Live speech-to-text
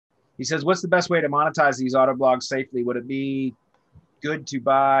He says, what's the best way to monetize these Autoblogs safely? Would it be good to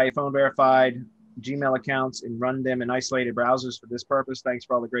buy phone verified Gmail accounts and run them in isolated browsers for this purpose? Thanks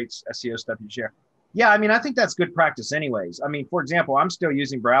for all the great SEO stuff you share. Yeah, I mean, I think that's good practice anyways. I mean, for example, I'm still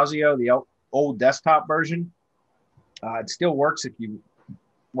using Browsio, the old desktop version. It still works if you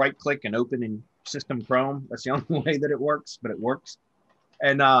right click and open in System Chrome. That's the only way that it works, but it works.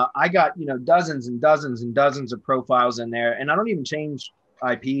 And I got, dozens and dozens and dozens of profiles in there, and I don't even change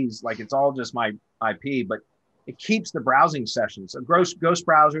IPs. Like, it's all just my IP, but it keeps the browsing sessions. So Ghost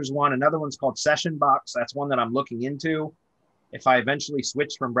Browser is one. Another one's called Session Box. That's one that I'm looking into. If I eventually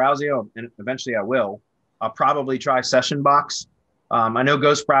switch from Browsio, and eventually I will, I'll probably try Session Box. I know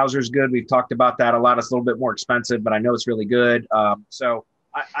Ghost Browser is good. We've talked about that a lot. It's a little bit more expensive, but I know it's really good. So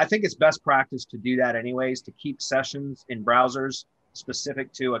I think it's best practice to do that anyways, to keep sessions in browsers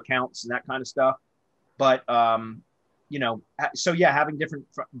specific to accounts and that kind of stuff. But, so yeah, having different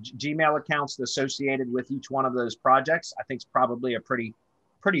Gmail accounts associated with each one of those projects, I think is probably a pretty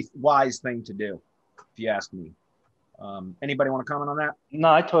wise thing to do, if you ask me. Anybody want to comment on that?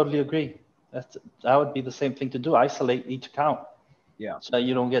 No, I totally agree. That would be the same thing to do. Isolate each account. Yeah. So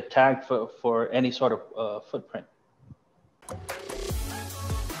you don't get tagged for any sort of footprint.